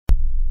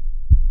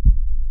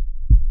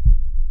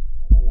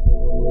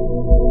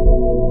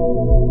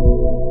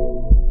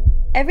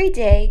Every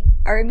day,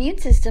 our immune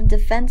system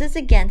defends us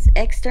against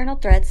external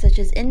threats such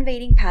as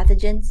invading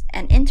pathogens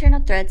and internal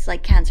threats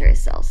like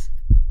cancerous cells.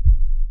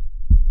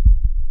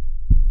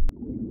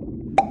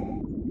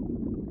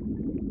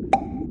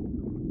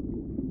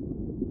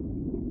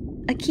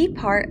 A key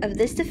part of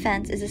this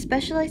defense is a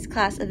specialized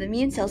class of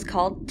immune cells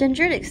called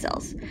dendritic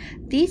cells.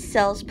 These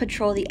cells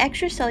patrol the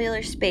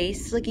extracellular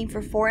space looking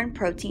for foreign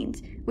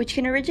proteins, which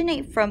can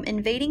originate from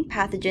invading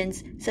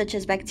pathogens such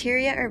as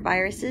bacteria or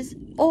viruses,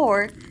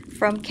 or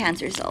from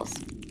cancer cells.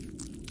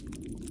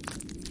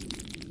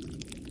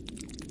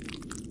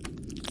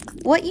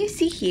 What you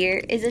see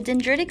here is a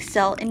dendritic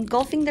cell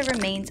engulfing the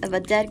remains of a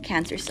dead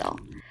cancer cell.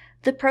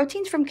 The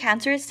proteins from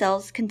cancerous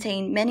cells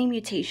contain many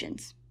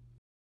mutations.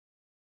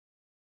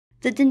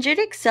 The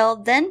dendritic cell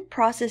then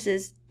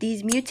processes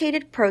these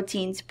mutated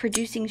proteins,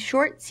 producing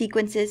short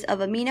sequences of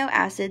amino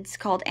acids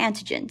called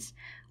antigens,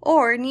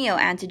 or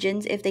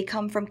neoantigens if they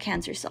come from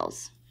cancer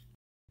cells.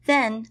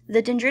 Then,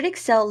 the dendritic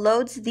cell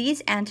loads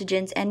these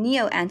antigens and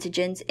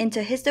neoantigens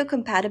into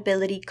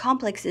histocompatibility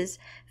complexes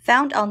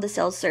found on the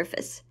cell's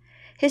surface.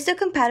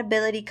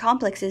 Histocompatibility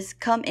complexes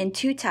come in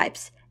two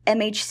types,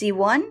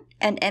 MHC1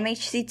 and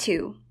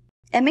MHC2.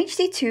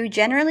 MHC2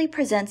 generally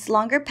presents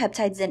longer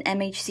peptides than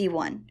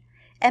MHC1.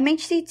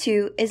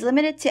 MHC2 is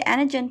limited to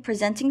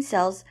antigen-presenting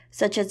cells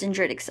such as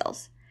dendritic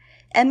cells.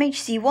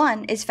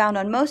 MHC1 is found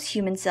on most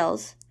human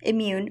cells,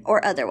 immune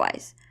or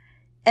otherwise.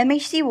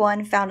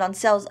 MHC1 found on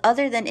cells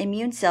other than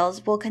immune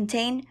cells will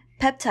contain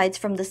peptides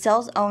from the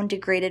cell's own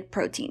degraded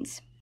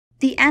proteins.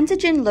 The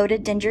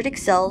antigen-loaded dendritic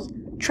cell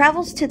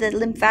travels to the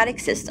lymphatic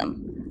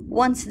system.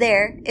 Once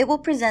there, it will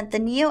present the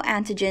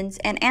neoantigens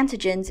and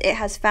antigens it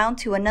has found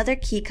to another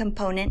key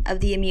component of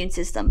the immune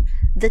system,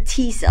 the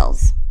T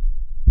cells.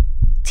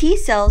 T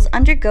cells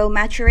undergo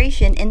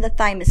maturation in the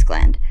thymus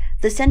gland,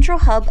 the central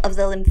hub of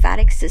the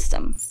lymphatic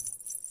system.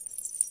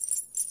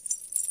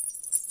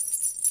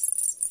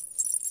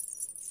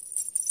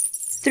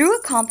 Through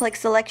a complex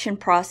selection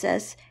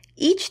process,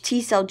 each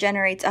T cell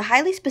generates a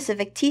highly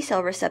specific T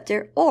cell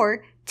receptor,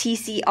 or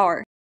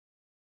TCR.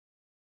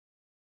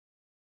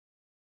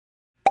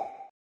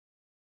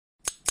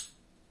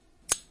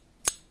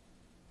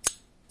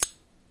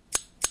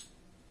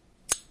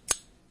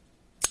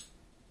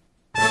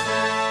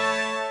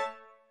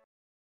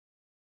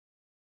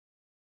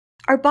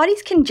 Our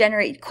bodies can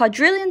generate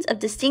quadrillions of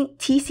distinct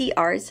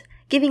TCRs,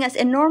 giving us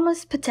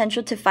enormous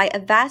potential to fight a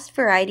vast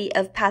variety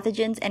of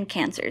pathogens and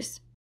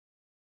cancers.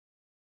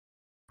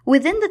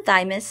 Within the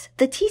thymus,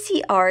 the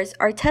TCRs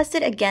are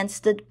tested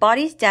against the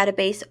body's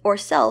database or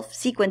self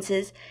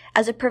sequences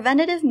as a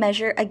preventative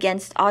measure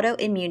against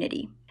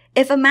autoimmunity.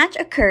 If a match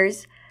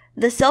occurs,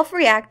 the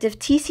self-reactive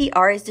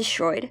TCR is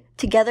destroyed,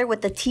 together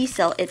with the T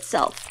cell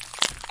itself.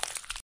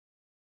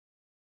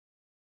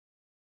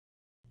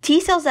 T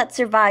cells that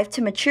survive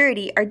to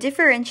maturity are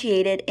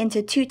differentiated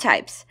into two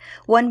types,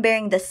 one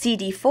bearing the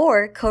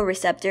CD4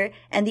 co-receptor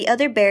and the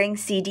other bearing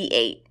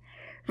CD8,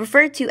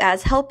 referred to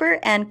as helper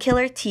and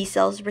killer T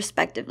cells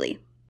respectively.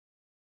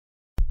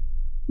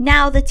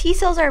 Now the T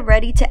cells are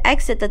ready to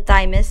exit the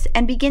thymus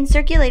and begin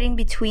circulating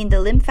between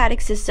the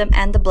lymphatic system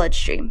and the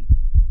bloodstream.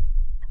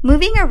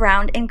 Moving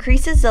around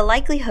increases the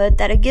likelihood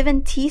that a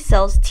given T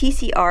cell's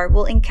TCR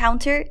will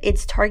encounter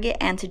its target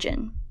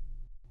antigen.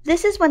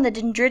 This is when the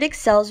dendritic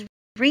cells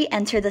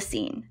re-enter the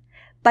scene.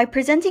 By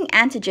presenting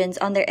antigens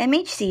on their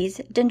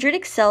MHCs,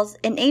 dendritic cells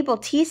enable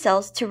T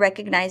cells to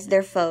recognize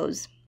their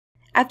foes.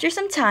 After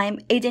some time,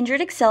 a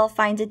dendritic cell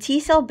finds a T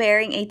cell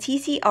bearing a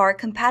TCR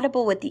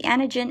compatible with the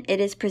antigen it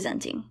is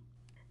presenting.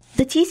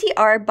 The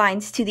TCR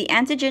binds to the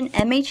antigen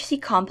MHC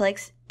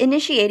complex,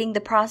 initiating the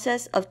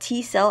process of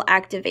T cell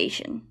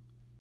activation.